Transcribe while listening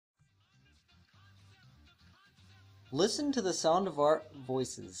Listen to the sound of our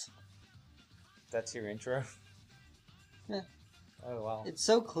voices. That's your intro? Yeah. Oh, wow. It's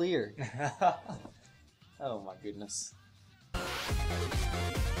so clear. Oh, my goodness.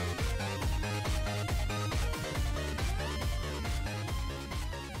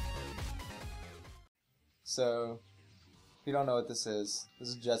 So, if you don't know what this is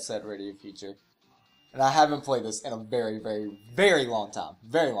Jet Set Radio Future. And I haven't played this in a very, very, very long time.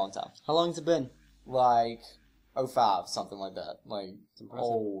 Very long time. How long's it been? Like, 05, something like that. Like,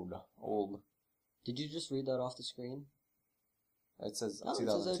 old. Did you just read that off the screen? It says Oh,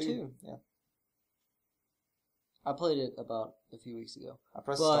 2002. it says 02. Yeah. I played it about a few weeks ago. I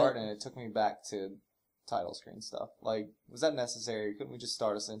pressed start and it took me back to title screen stuff. Like, was that necessary? Couldn't we just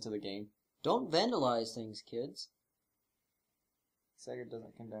start us into the game? Don't vandalize things, kids. Sega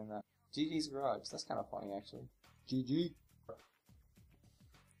doesn't condone that. GG's Garage. That's kind of funny, actually. GG.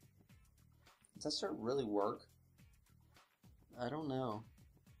 Does that shirt really work? I don't know.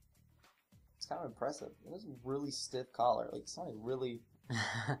 It's kind of impressive. It was a really stiff collar. Like, somebody really...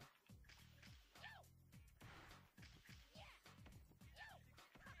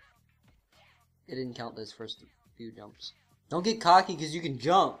 It didn't count those first few jumps. Don't get cocky because you can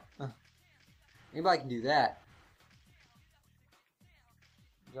jump. Anybody can do that.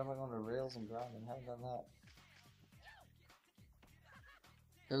 Jumping on the rails and grinding. Haven't done that.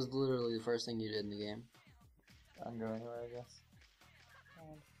 That was literally the first thing you did in the game. I can go anywhere, I guess.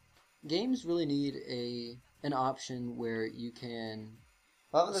 Games really need an option where you can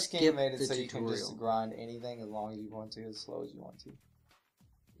Love that this game made it the so you can just tutorial. grind anything as long as you want to, as slow as you want to.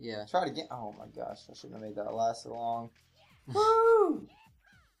 Yeah. Try to get. Oh my gosh, I shouldn't have made that last so long. Woo!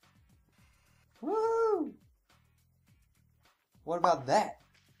 Woo! What about that?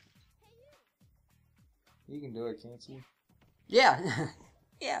 You can do it, can't you? Yeah.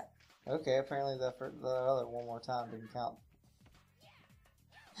 Yeah. Okay, apparently the other one more time didn't count.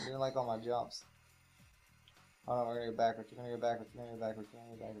 I didn't like all my jumps. Oh no, we're gonna go backwards, we're gonna go backwards, we're gonna go backwards, we're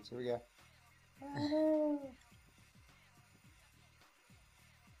gonna go backwards. Here we go. Oh, no.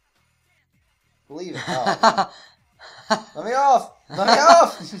 Believe it. Oh, let me off! Let me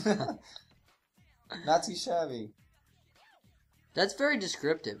off! Not too shabby. That's very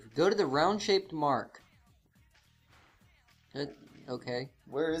descriptive. Go to the round-shaped mark. Okay.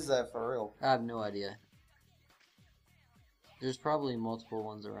 Where is that for real? I have no idea. There's probably multiple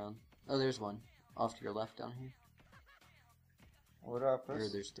ones around. Oh, there's one. Off to your left down here. Where do I press? Or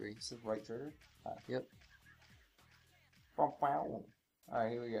there's 3. This is right trigger? Ah. Yep.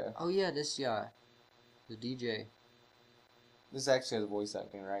 Alright, here we go. Oh yeah, this guy. The DJ. This actually has voice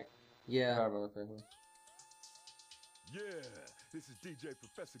acting, right? If I Yeah. remember correctly. Yeah, this is DJ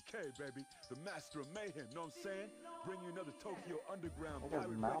Professor K, baby, the master of mayhem, know what I'm saying? Bring you another Tokyo Underground Look at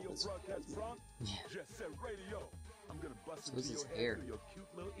his pirate mouth radio is broadcast from Yeah. JSRF Radio. I'm gonna bust So what's into his your hair? head through your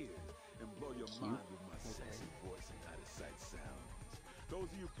cute little ears and blow your Cute? mind with my sexy voice and out-of-sight sounds. Those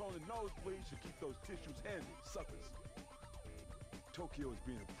of you prone to nosebleeds should keep those tissues handy, suckers. Tokyo is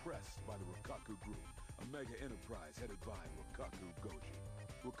being oppressed by the Rokkaku Group, a mega enterprise headed by Rokkaku Goji.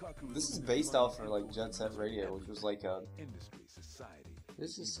 Rokkaku This is losing based money off of like Jet Set Radio, which was like a industry, society.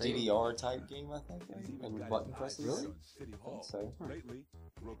 This is DDR type game, I think. And with button presses. Really? City I Hall. think so. Lately,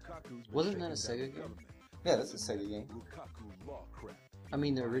 Rokkaku's been Wasn't that a shaking down Sega the game? government. Yeah, that's a Sega game. Rokkaku law crap. I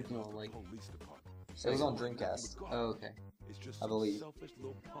mean the original, like. Police department. It was on Dreamcast. Oh, okay. It's just I believe. selfish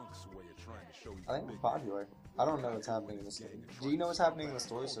little punks way of trying to show you I think it's popular. I don't know what's happening in the story. Do you know what's happening in the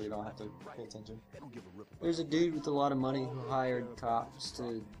story so you don't have to pay attention? They don't give a rip about There's a dude with a lot of money who hired cops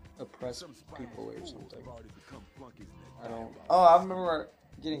to oppress people or something. already become flunkies in I don't. Oh, I remember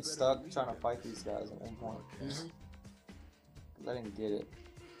getting stuck trying to fight these guys at one point. Mhm. I didn't get it.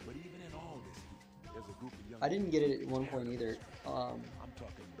 But even in all this heat, there's a group of young I didn't get it at one point either. I'm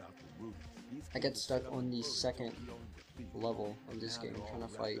talking about the root. These I got kids stuck set up on the a road second Tokyo and defeat. level of this Now game they're trying all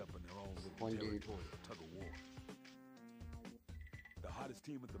to wrapped fight up in their own little one dude. territorial tug-of-war. The hottest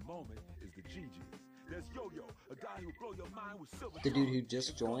team at the moment is the GGs. There's Yo-Yo, a guy who'll blow your mind with silver The dude who tongue.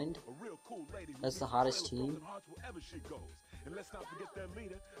 just joined? A real cool lady who That's the leads hottest trail of team? broken hearts wherever she goes. And let's not forget their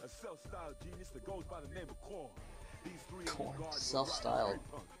leader, a self-styled genius that goes by the name of Korn. These three Korn. are the guards of Self-styled.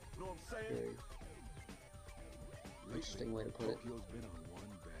 rock punk. Know what I'm saying? Very interesting way to put it. Tokyo's been on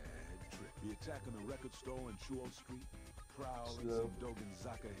one bad trip. The attack on the record store in Chuo Street, prowlers Chuo. in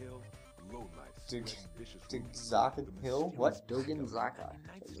Dogenzaka Hill, lowlifes Dog- spreading vicious Dogenzaka rumors of the Hill? mysterious What? Dogenzaka.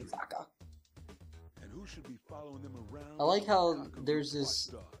 Zaka. And who should be following them around? I like how Rokkaku there's Group this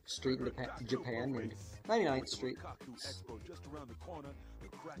watchdog. street in Japan named 99th Street. Rokkaku Expo just around the corner, the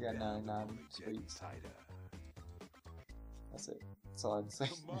Yeah, crackdown 99 will only get streets. tighter. That's it. That's all I had to say.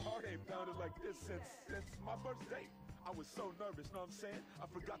 My heart ain't pounded like this since my first date. I was so nervous, know what I'm saying? I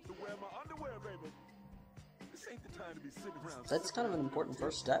forgot to wear my underwear, baby. This ain't the time to be sitting around. That's kind of an important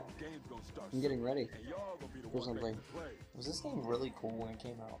first step in getting ready for something. Was this game really cool when it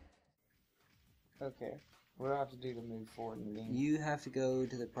came out? Okay. What do I have to do to move forward in the game? You have to go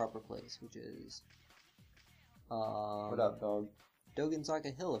to the proper place, which is What up, dog?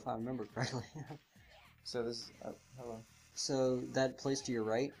 Dogenzaka Hill, if I remember correctly. So this is... hello. So that place to your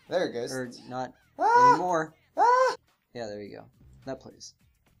right, There it goes. or not Ah! anymore. Ah! Yeah, there you go. That place.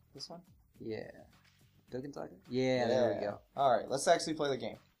 This one? Yeah. Dogenzaka? Yeah, there we go. Alright, let's actually play the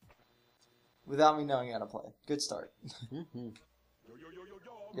game. Without me knowing how to play. Good start. Mm-hmm.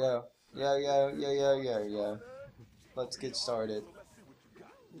 Yo. Yo. Let's get started.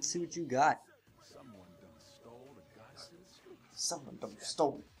 Let's see what you got. Someone done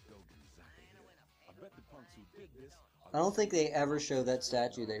stole. I don't think they ever show that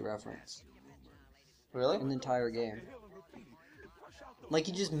statue they reference Really? in the entire game. Like,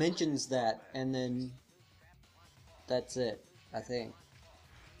 he just mentions that, and then that's it, I think.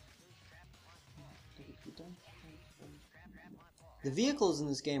 The vehicles in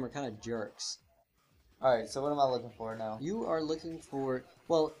this game are kind of jerks. Alright, so what am I looking for now? You are looking for...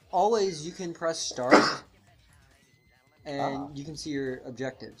 Well, always you can press start, and you can see your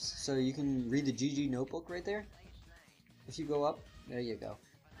objectives. So you can read the GG notebook right there. If you go up, there you go.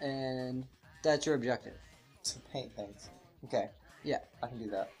 And that's your objective. To paint things. Okay. Yeah. I can do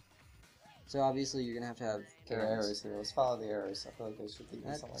that. So obviously you're going to have There are cannons. arrows here. Let's follow the arrows. I feel like they should lead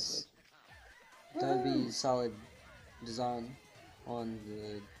me somewhere good. That would be solid design on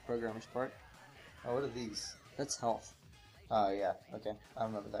the programmer's part. Oh, what are these? That's health. Oh, yeah. Okay. I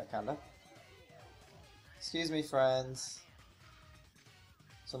remember that, kinda. Excuse me, friends.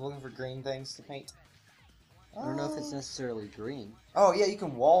 So I'm looking for green things to paint. I don't know if it's necessarily green. Oh, yeah, you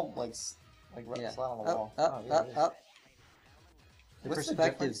can wall, like Yeah. slide on the wall. Up, yeah, it is. up. The What's the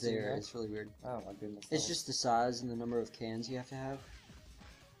perspective difference in there that? is really weird. Oh, my goodness. It's just the size and the number of cans you have to have.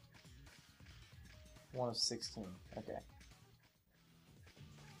 1 of 16. Okay.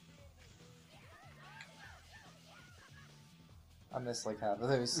 I missed like half of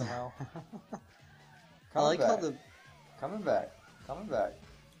those somehow. I like how Coming back.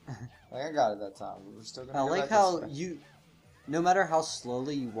 Like I got it that time. We're still gonna I go like back how this way. you, no matter how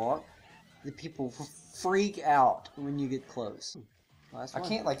slowly you walk, the people freak out when you get close. Last I one.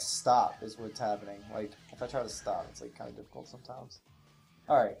 can't like stop is what's happening. Like if I try to stop, it's like kind of difficult sometimes.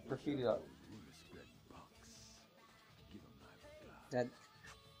 All right, graffiti up. That.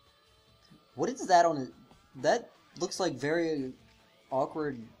 What is that on it? That looks like very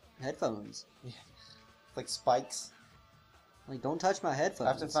awkward headphones. Like spikes. Like, don't touch my headphones.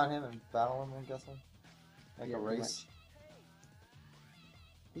 I have to find him and battle him. I'm guessing. Like Yeah, a pretty race.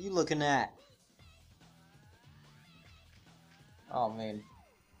 What are you looking at? Oh man,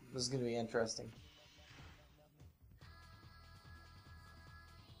 this is gonna be interesting.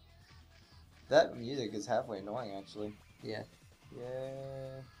 That music is halfway annoying, actually. Yeah.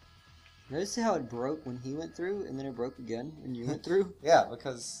 Yeah. Notice how it broke when he went through, and then it broke again when you went through? Yeah,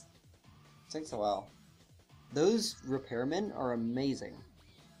 because it takes a while. Those repairmen are amazing.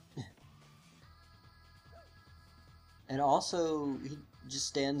 And also, he just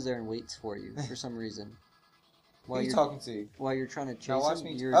stands there and waits for you for some reason. Who are you talking to? While you're trying to chase Now watch him,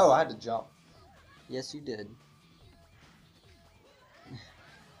 me. you're... Oh, I had to jump. Yes, you did.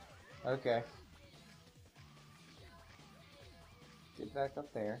 Okay. Get back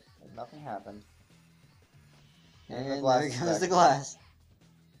up there. And nothing happened. And the there glass is goes back. the glass.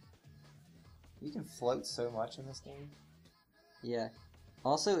 You can float so much in this game. Yeah.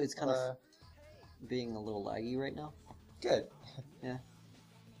 Also, it's kind Hello. of being a little laggy right now. Good. Yeah.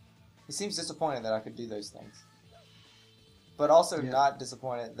 He seems disappointed that I could do those things. But also Yeah. not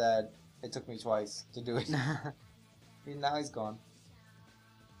disappointed that it took me twice to do it. Now he's gone.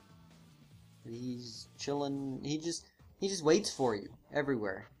 He's chilling. He just waits for you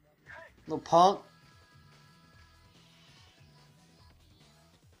everywhere. Little punk.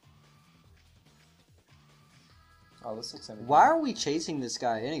 Oh, this looks interesting. Why are we chasing this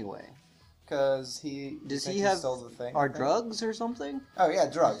guy anyway? Because he... Does you he think have stole the thing? our drugs or something? Oh yeah,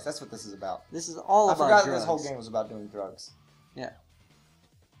 drugs. That's what this is about. This is all I about forgot drugs. this whole game was about doing drugs. Yeah.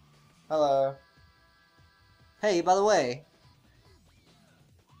 Hello. Hey, by the way.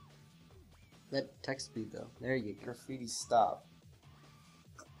 That text speed though. There you go. Graffiti stop.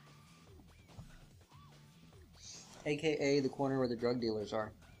 AKA the corner where the drug dealers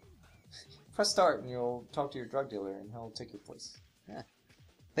are. Press start and you'll talk to your drug dealer and he'll take your place. Yeah.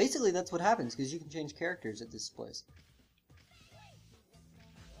 Basically, that's what happens because you can change characters at this place.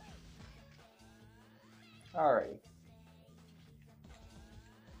 Alrighty.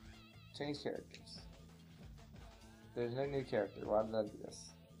 Change characters. There's no new character. Why did I do this?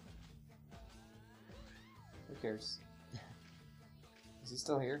 Who cares? Is he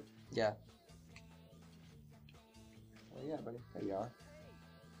still here? Yeah. Oh yeah, buddy. There you are.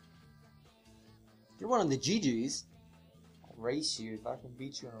 You're one of the GGs. I'll race you if I can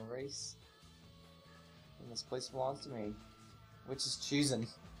beat you in a race. And this place belongs to me. Which is chosen.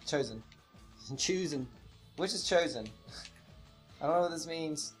 Chosen. Choosing. Which is chosen. I don't know what this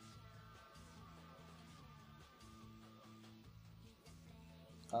means.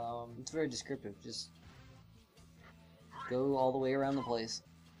 It's very descriptive. Just go all the way around the place.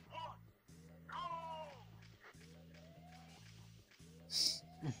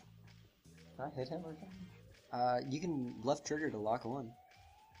 Can I hit him or something? You can left trigger to lock on.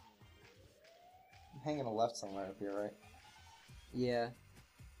 I'm hanging a left somewhere up here, right? Yeah.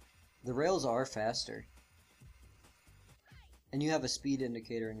 The rails are faster. And you have a speed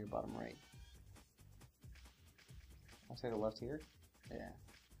indicator in your bottom right. I'll take a left here. Yeah.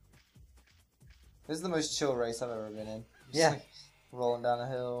 This is the most chill race I've ever been in. Just Yeah. like rolling down a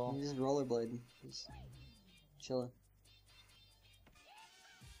hill. You're just rollerblading. Just chilling.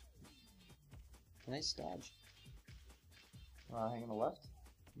 Nice dodge. Hanging a left.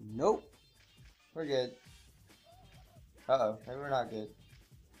 Nope. We're good. Uh-oh. Maybe we're not good.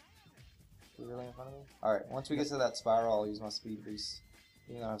 Are we really in front of me? Alright, once we get to that spiral, I'll use my speed boost.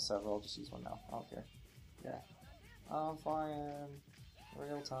 Even though I have several, I'll just use one now. I don't care. Yeah. I'm flying.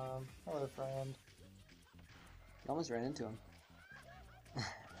 Real time. Hello, friend. You almost ran into him.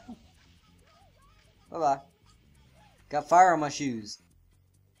 Bye-bye. Got fire on my shoes.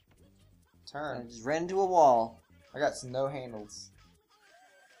 I Turn. just ran into a wall. I got no handles.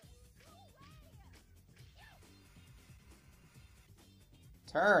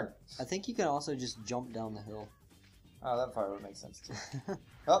 Turn! I think you can also just jump down the hill. Oh, that probably would make sense too.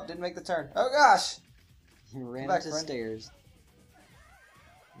 Oh, didn't make the turn. Oh gosh! You ran Back, into friend. stairs.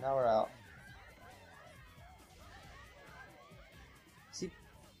 Now we're out. See,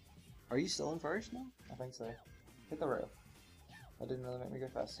 are you still in first now? I think so. Hit the rail. That didn't really make me go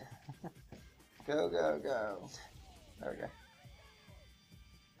faster. Go, go, go. There we go.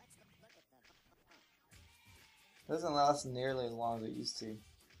 Doesn't last nearly as long as it used to.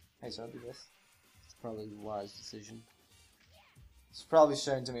 Hey, should I do this? It's probably a wise decision. It's probably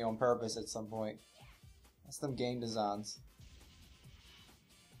shown to me on purpose at some point. That's them game designs.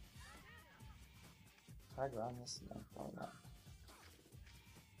 Can I grind this? No, probably not.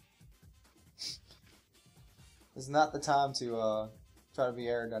 It's not the time to try to be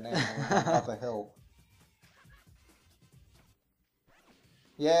aerodynamic up a hill.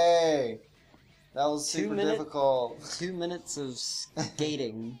 Yay! That was super difficult. 2 minutes of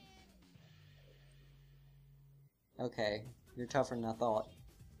skating. Okay, you're tougher than I thought.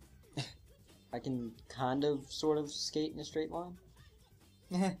 I can kind of, sort of skate in a straight line.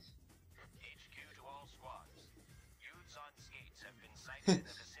 HQ to all squads. Youths on skates have been sighted in the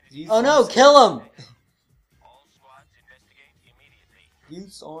vicinity. Oh no, kill him! All squads investigate immediately.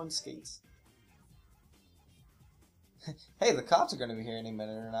 Youths on skates. Hey, the cops are gonna be here any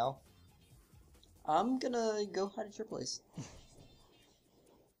minute or now. I'm gonna go hide at your place.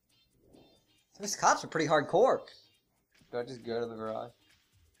 These cops are pretty hardcore. Do I just go to the garage?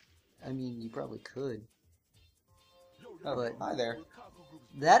 I mean, you probably could. Oh, But- hi there.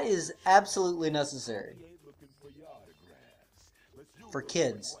 That is absolutely necessary. For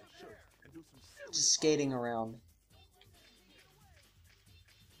kids. Just skating around.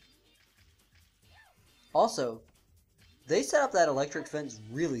 Also, they set up that electric fence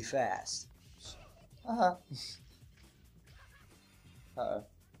really fast. Uh-huh. Uh-oh.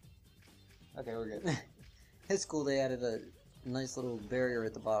 Okay, we're good. It's cool they added a nice little barrier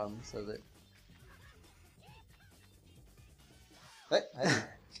at the bottom so that... Hey.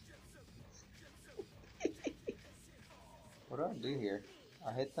 What do I do here?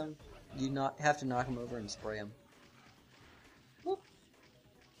 I hit them? You not have to knock them over and spray them.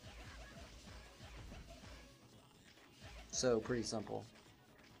 So, pretty simple.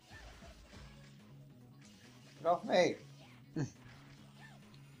 Get off me!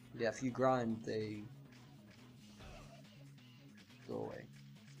 Yeah, if you grind, they go away.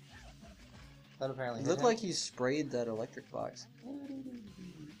 That apparently It hit looked him. like you sprayed that electric box.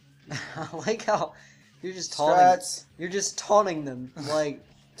 I like how you're just taunting. Strats! You're just taunting them. Like,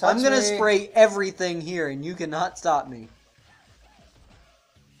 Touch I'm gonna me. spray everything here, and you cannot stop me.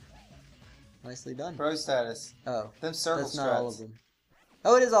 Nicely done. Pro status. Oh, Them circle that's strats. not all of them.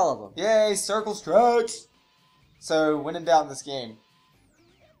 Oh, it is all of them. Yay, circle strats! So, when in doubt in this game,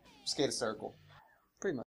 skate a circle. Pretty much.